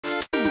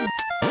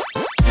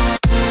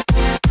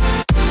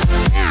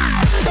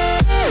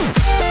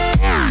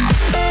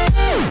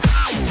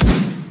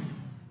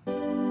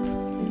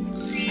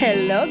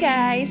Hello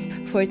guys!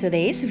 For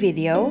today's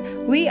video,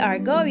 we are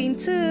going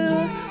to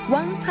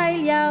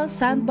Wangzailiao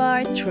Sand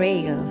Bar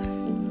Trail.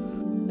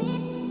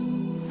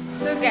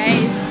 So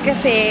guys,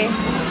 kasi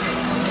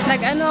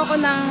nag-ano ako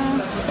ng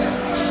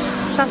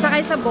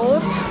sasakay sa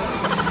boat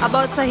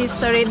about sa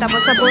history,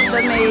 tapos sa boat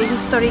doon may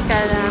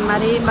historical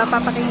na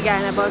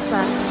mapapakinggan about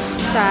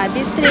sa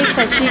district,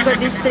 sa Qigu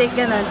district,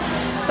 ganun.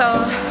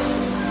 So,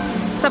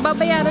 sa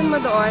babayaran mo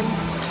doon,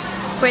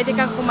 pwede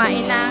kang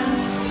kumain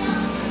ng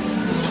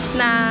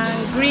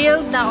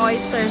grilled na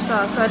oyster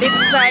sauce. So, let's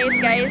try it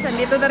guys.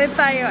 Andito na rin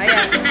tayo.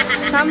 Ayan.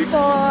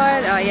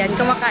 Sample. O, ayan.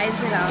 Kumakain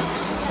sila.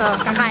 So,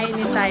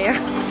 kakainin tayo.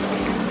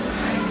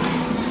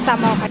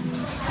 Sama ko.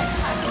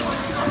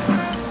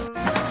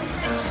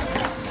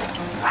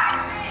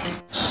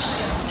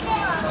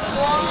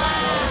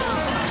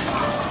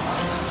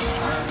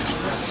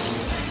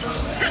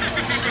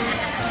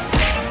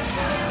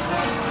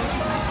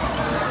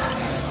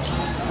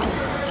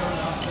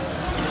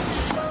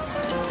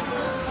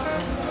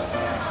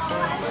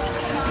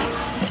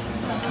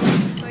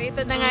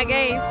 Ito na nga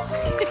guys.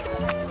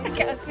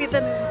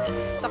 Ka-outfitan.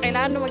 So,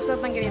 kailangan mo magsuot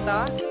ng ganito.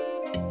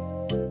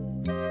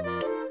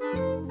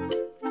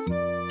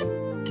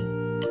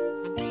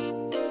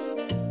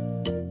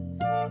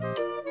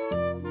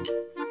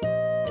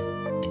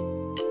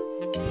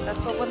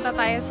 Tapos pupunta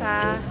tayo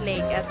sa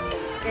lake. At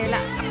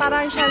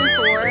parang siyang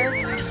tour.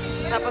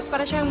 Tapos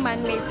para siyang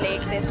man-made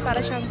lake. Tapos para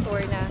siyang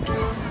tour na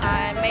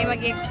may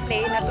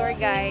mag-explain na tour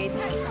guide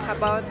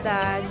about the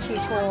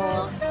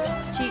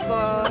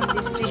Qigu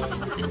district.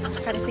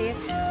 Kasi,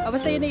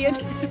 basta yun na yun.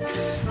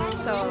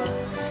 So,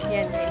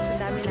 yan guys. Ang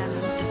dami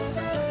namin.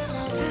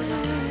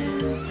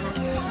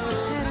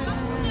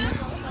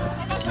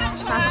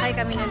 Sasakay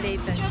kami ng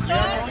later.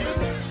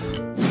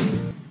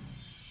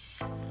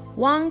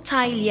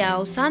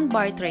 Wangzailiao Sand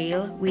Bar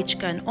Trail, which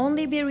can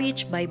only be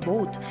reached by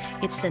boat.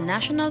 It's the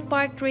national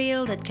park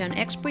trail that can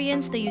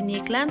experience the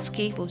unique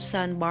landscape of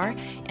Sandbar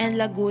and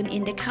lagoon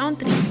in the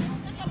country.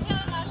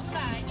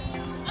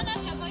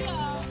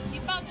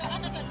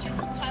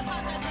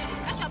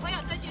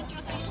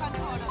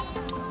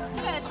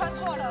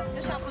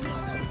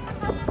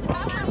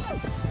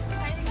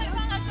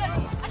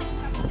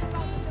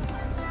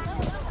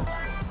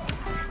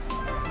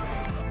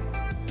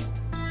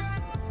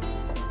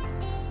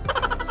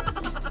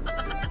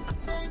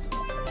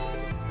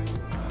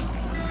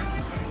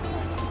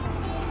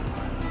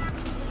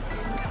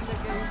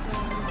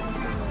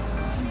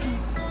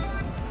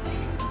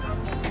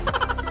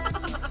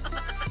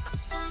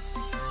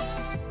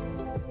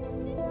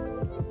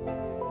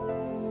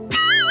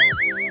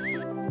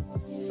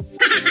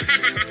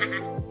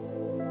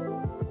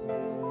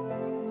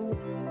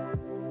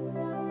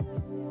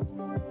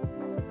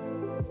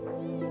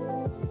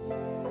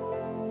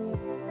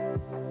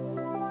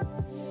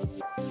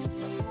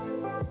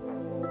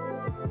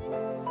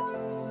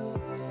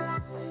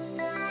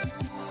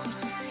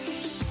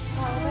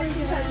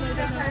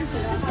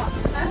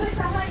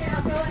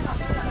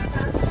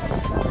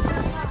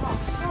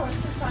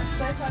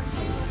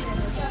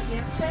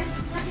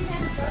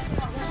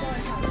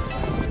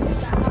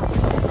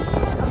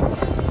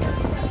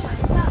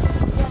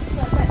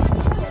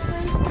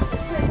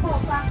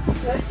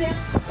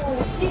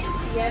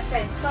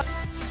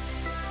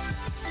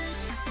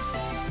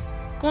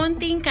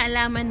 Konting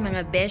kaalaman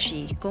mga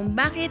beshi kung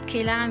bakit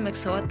kailangan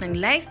magsuot ng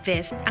life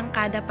vest ang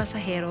kada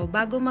pasahero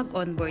bago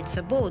mag-onboard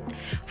sa boat.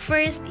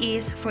 First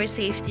is for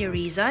safety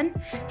reason.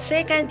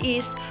 Second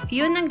is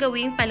yun ang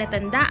gawing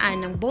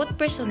palatandaan ng boat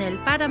personnel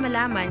para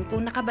malaman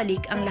kung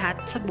nakabalik ang lahat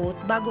sa boat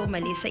bago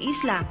umalis sa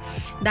isla.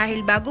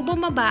 Dahil bago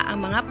bumaba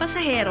ang mga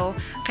pasahero,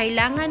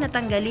 kailangan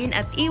natanggalin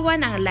at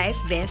iwan ang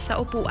life vest sa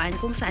upuan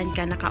kung saan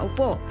ka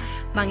nakaupo.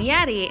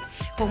 Mangyari,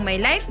 kung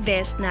may life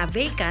vest na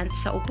vacant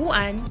sa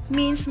upuan,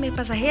 means may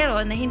pasahero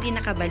na hindi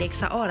nakabalik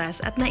sa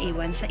oras at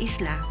naiwan sa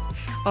isla.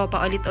 O,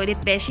 paulit-ulit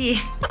beshi,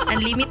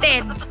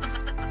 unlimited!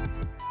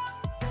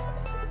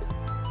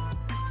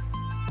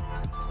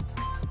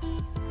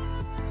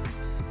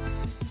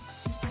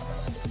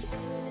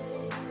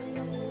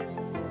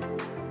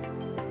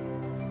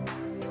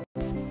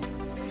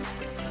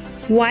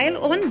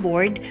 While on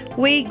board,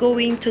 way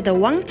going to the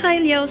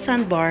Wangzailiao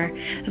Sand Bar,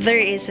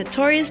 there is a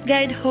tourist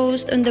guide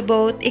host on the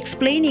boat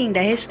explaining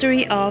the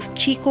history of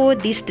Qigu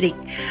district,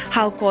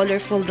 how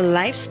colorful the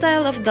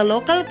lifestyle of the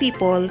local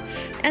people,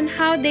 and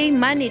how they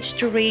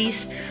managed to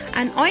raise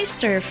an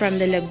oyster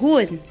from the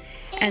lagoon,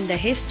 and the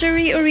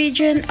history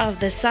origin of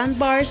the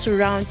sandbars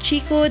around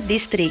Qigu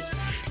district,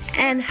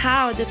 and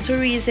how the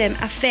tourism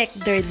affect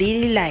their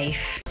daily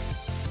life.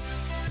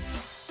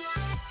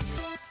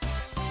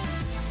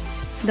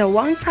 The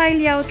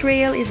Wangzailiao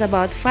Trail is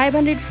about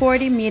 540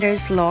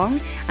 meters long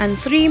and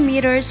 3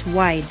 meters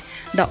wide.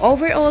 The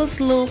overall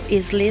slope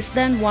is less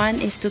than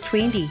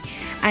 1:20,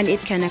 and it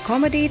can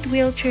accommodate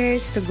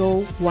wheelchairs to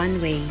go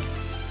one way.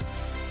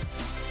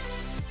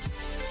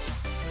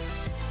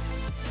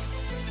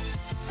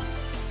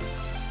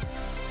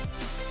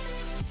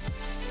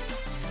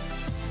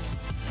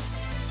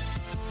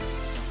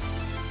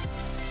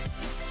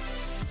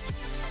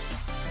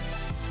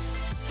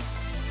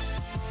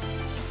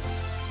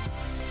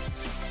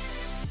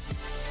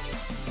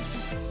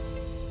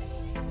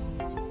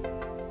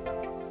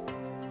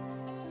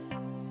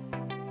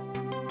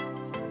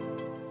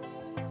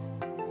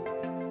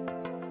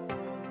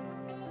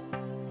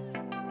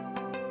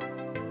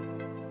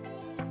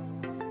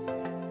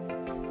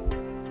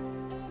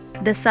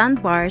 The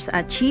sandbars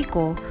at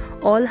Qigu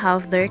all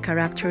have their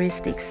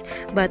characteristics,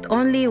 but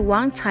only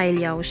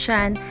Wangzailiao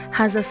Shan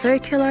has a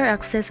circular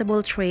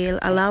accessible trail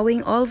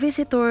allowing all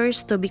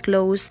visitors to be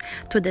close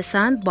to the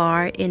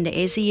sandbar in the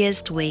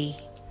easiest way.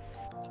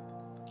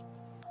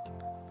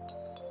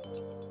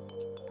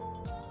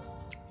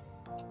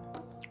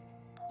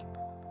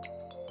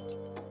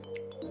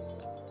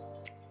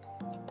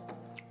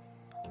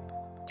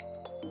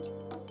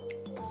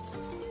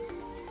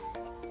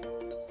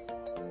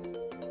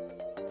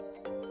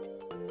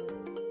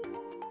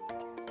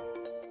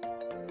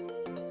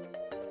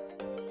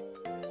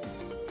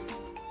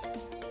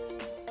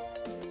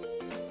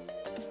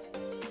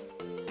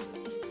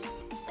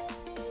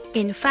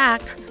 In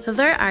fact,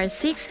 there are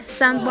 6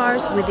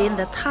 sandbars within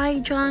the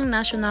Taijiang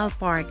National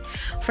Park.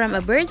 From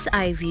a bird's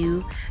eye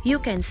view, you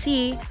can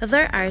see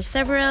there are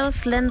several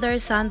slender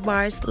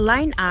sandbars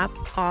lined up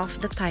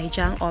off the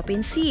Taijiang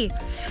Open Sea.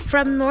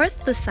 From north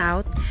to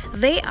south,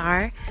 they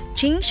are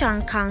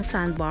Tsung-Hsien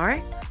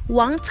Sandbar,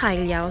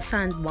 Wangzailiao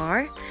Sand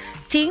Bar,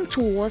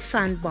 Ting-Tuo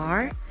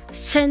Sandbar,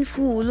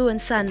 Shenfu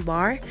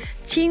Sandbar,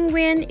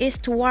 Qingwen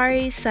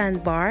Estuary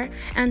Sandbar,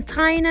 and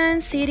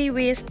Tainan City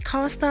West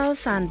Coastal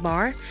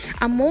Sandbar.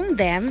 Among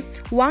them,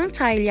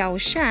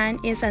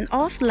 Wangzailiaoshan is an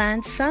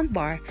off-land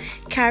sandbar.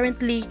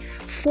 Currently,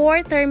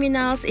 4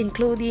 terminals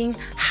including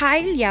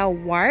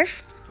Hailiao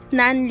Wharf,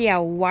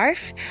 Nanliao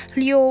Wharf,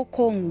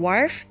 Liukong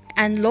Wharf,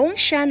 and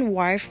Longshan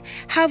Wharf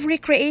have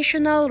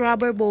recreational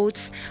rubber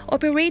boats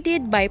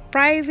operated by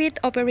private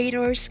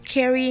operators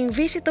carrying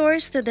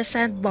visitors to the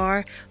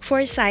sandbar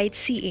for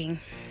sightseeing.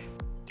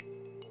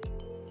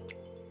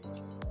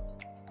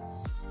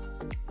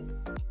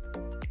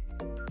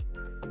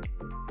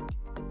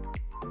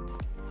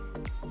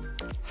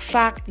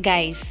 Fact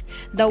guys,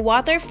 the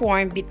water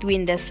formed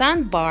between the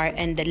sandbar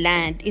and the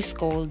land is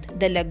called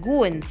the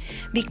lagoon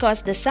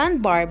because the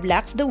sandbar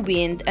blocks the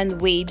wind and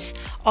waves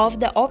of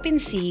the open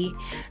sea.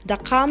 The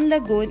calm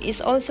lagoon is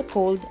also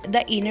called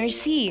the inner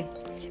sea.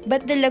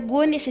 But the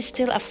lagoon is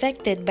still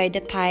affected by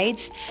the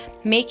tides,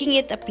 making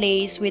it a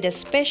place with a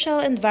special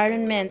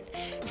environment.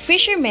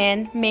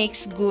 Fishermen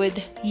makes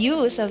good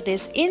use of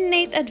this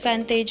innate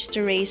advantage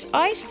to raise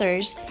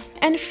oysters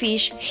and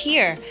fish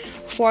here,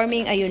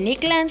 forming a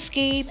unique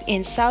landscape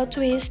in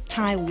southwest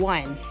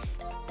Taiwan.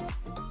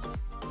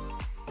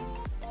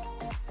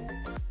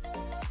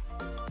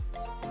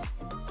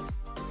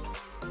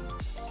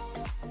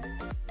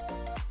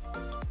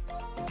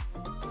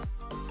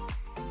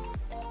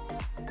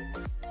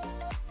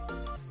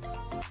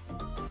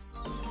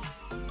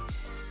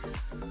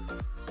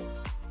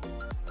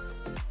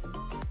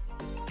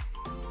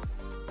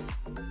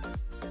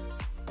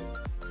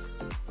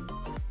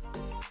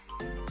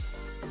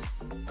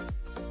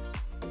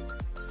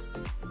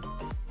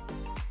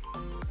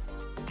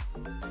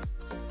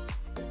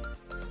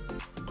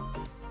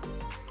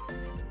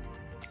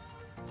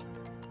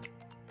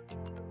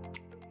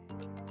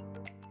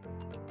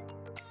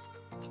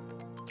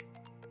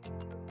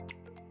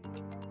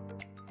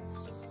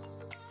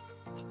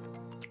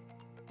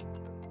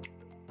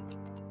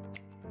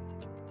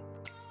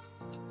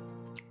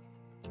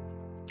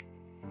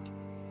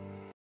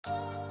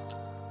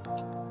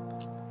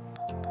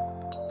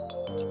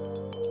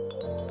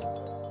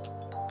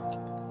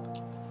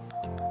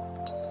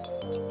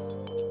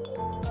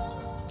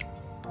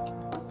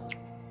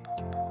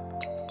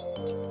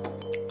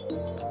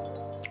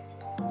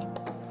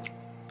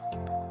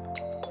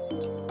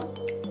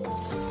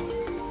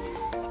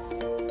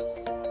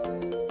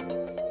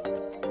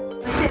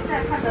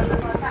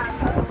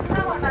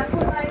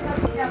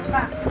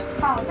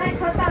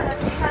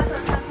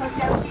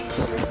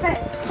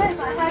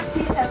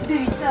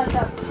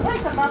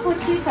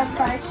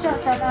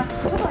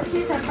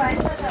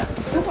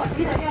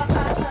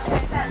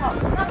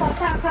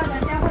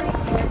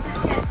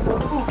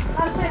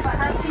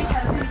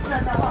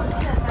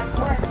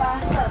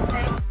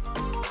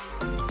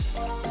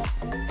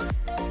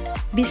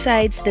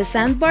 Besides the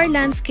sandbar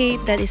landscape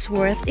that is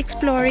worth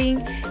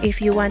exploring,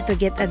 if you want to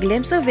get a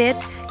glimpse of it,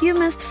 you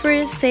must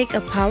first take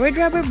a powered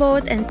rubber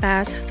boat and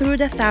pass through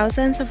the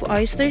thousands of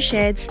oyster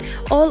sheds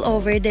all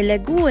over the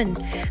lagoon.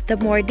 The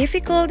more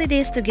difficult it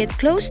is to get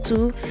close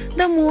to,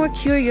 the more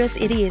curious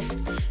it is.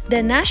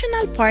 The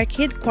National Park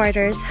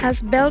Headquarters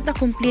has built a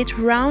complete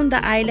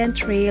round-the-island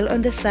trail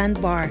on the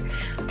sandbar.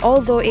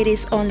 Although it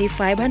is only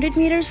 500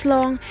 meters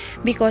long,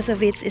 because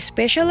of its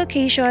special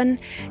location,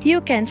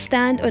 you can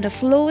stand on a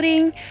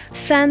floating,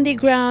 sandy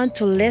ground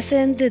to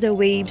listen to the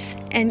waves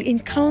and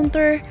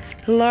encounter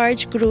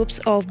large groups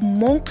of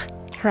monk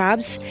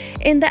crabs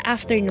in the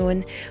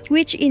afternoon,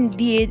 which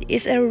indeed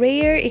is a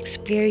rare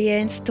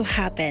experience to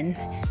happen.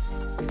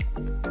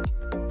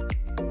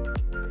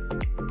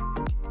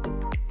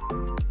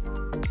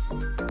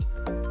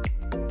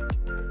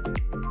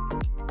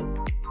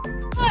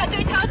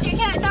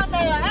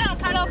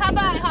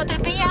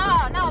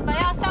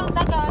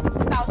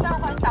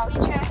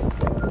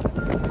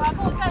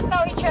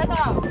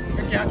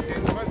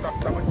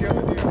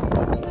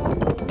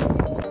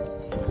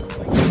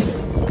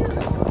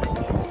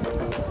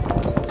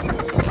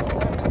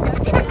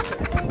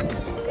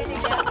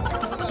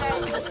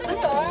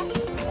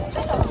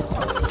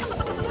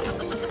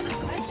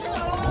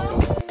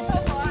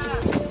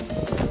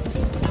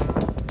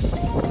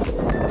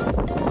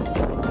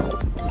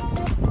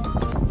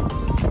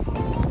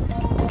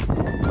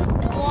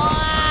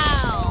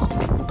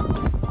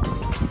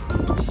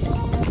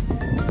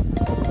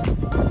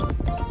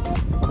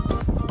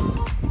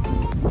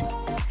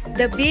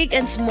 The big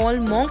and small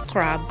monk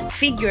crab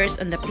figures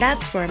on the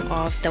platform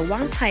of the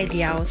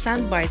Wangzailiao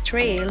Sand Bar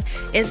Trail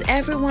is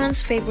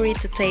everyone's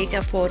favorite to take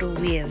a photo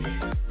with.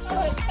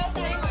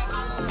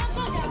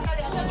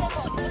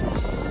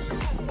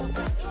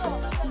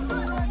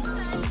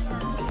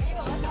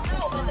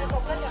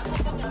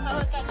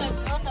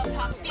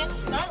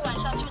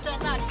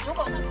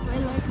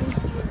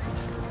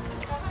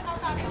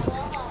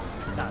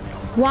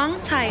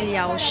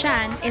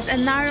 Wangzailiaoshan is a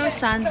narrow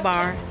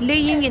sandbar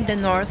laying in the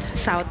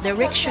north-south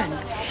direction.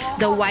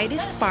 The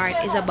widest part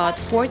is about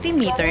 40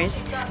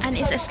 meters and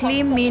is a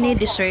slim mini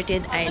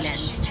deserted island.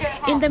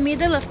 In the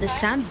middle of the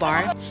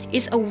sandbar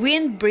is a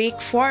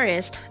windbreak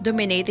forest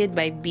dominated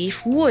by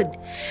beef wood.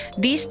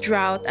 This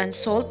drought and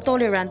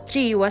salt-tolerant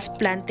tree was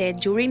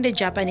planted during the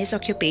Japanese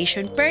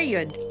occupation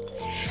period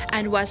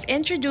and was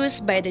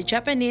introduced by the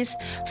Japanese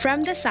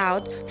from the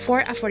south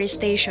for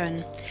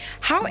afforestation.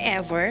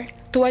 However,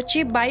 to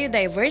achieve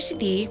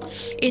biodiversity,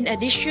 in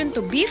addition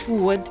to beef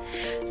wood,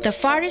 the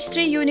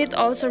forestry unit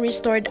also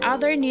restored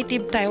other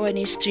native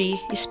Taiwanese tree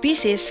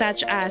species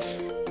such as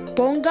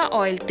Ponga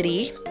oil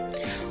tree,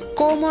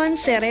 common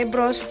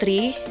cerebros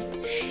tree,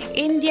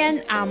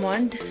 Indian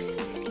almond,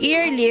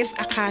 earleaf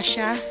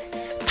acacia,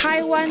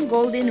 Taiwan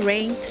golden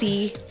rain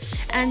tree,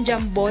 and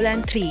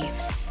jambolan tree.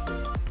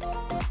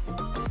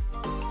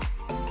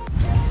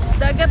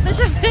 Dagat na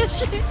siya,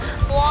 Beshi.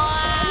 Wow!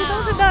 Ano daw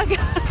sa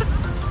dagat?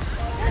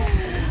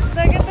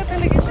 Dagat na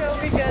talaga siya. Oh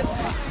my God.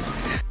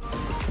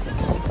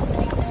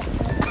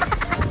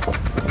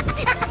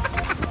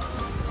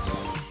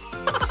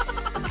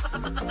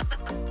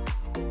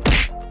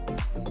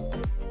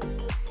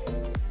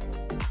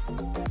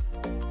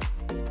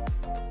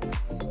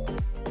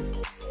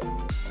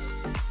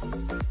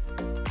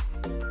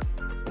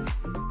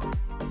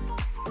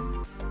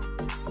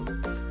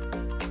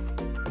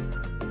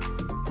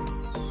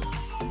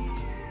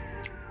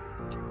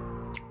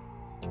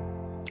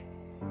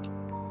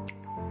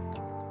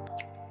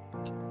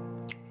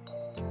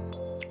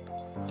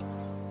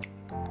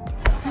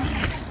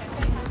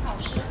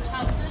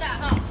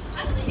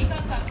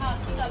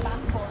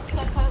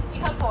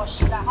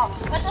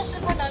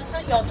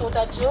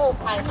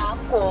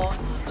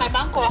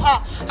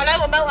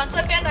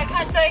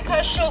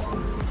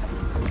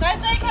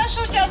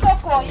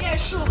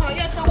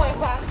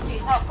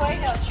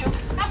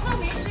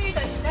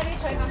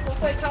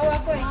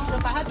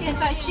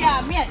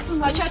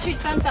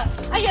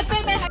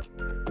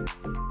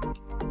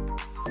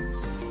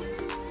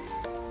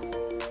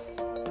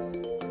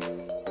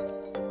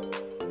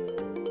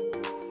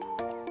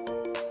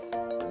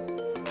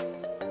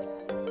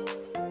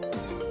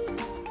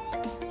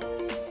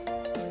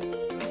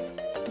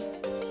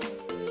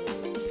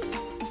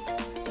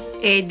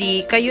 Eh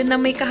di, kayo na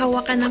may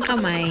kahawakan ng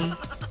kamay.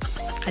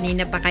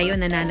 Kanina pa kayo,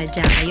 nananadya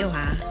kayo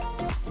ha.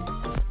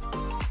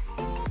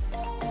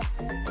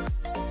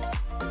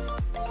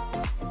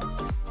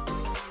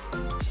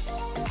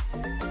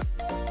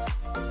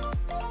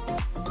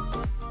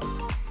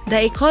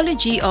 The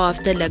ecology of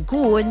the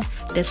lagoon,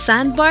 the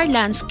sandbar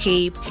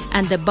landscape,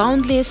 and the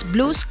boundless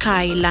blue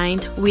sky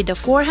lined with the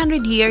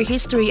 400-year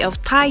history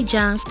of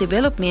Taijiang's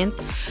development,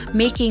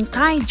 making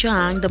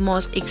Taijiang the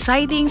most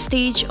exciting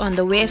stage on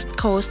the west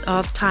coast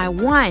of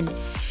Taiwan.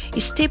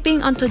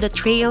 Stepping onto the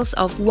trails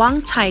of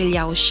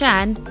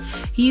Wangzailiaoshan,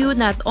 you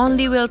not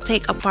only will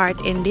take a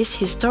part in this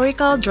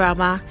historical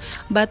drama,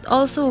 but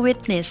also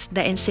witness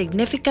the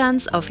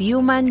insignificance of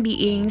human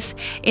beings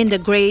in the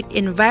great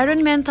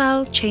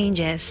environmental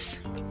changes.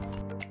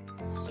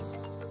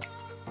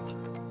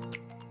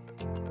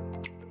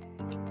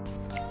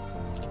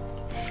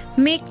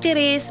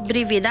 Mycteris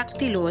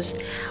brevidactylus,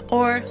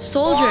 or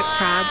soldier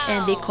crab,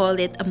 and they call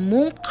it a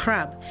monk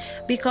crab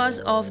because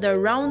of the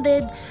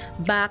rounded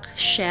back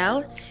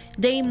shell.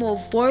 They move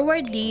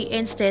forwardly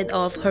instead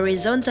of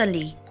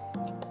horizontally.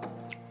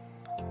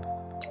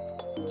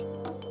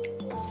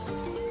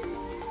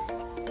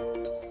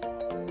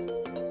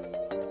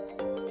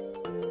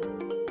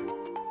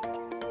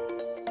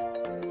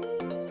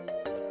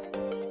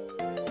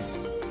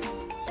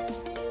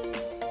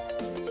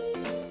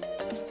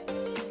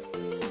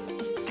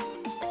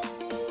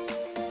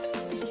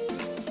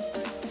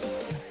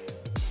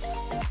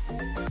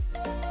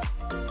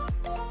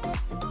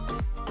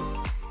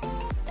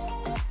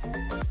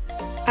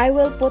 I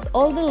will put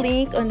all the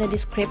link on the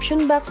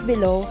description box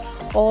below,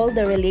 all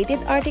the related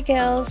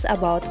articles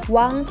about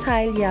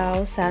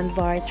Wangzailiao Sand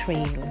Bar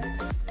Trail.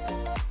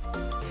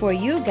 For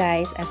you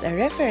guys as a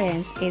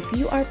reference if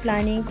you are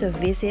planning to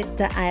visit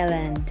the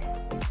island.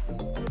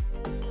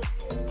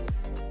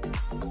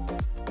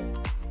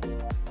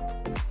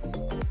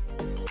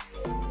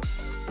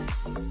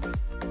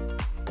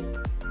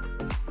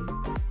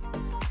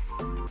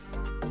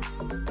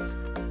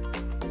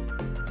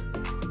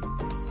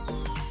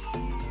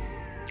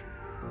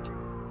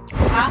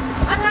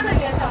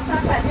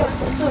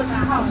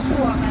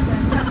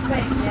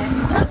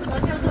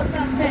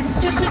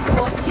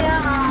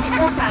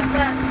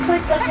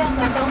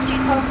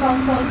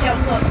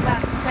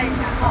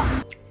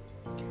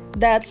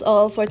 That's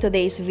all for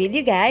today's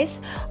video,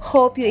 guys.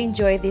 Hope you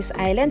enjoyed this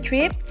island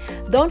trip.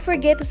 Don't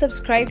forget to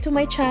subscribe to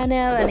my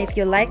channel, and if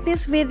you like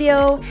this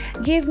video,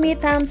 give me a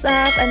thumbs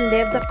up and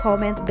leave the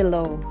comment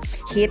below.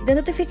 Hit the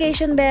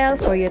notification bell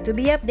for you to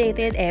be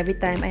updated every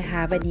time I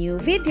have a new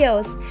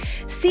videos.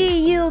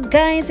 See you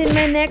guys in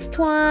my next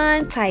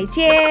one. 再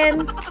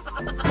见。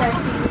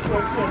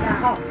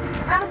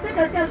这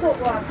个叫做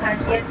瓦盘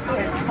盐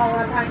田，瓦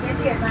盘盐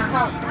田呐，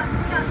好，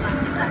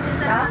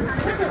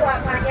这是瓦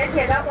盘盐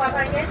田的瓦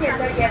盘盐田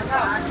的盐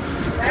哈，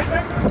来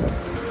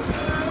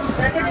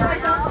跟各位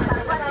说，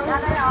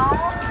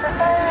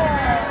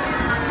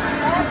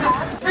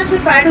这是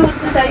白鹭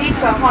鸶的一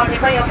种哈，你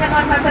们有看到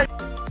它的？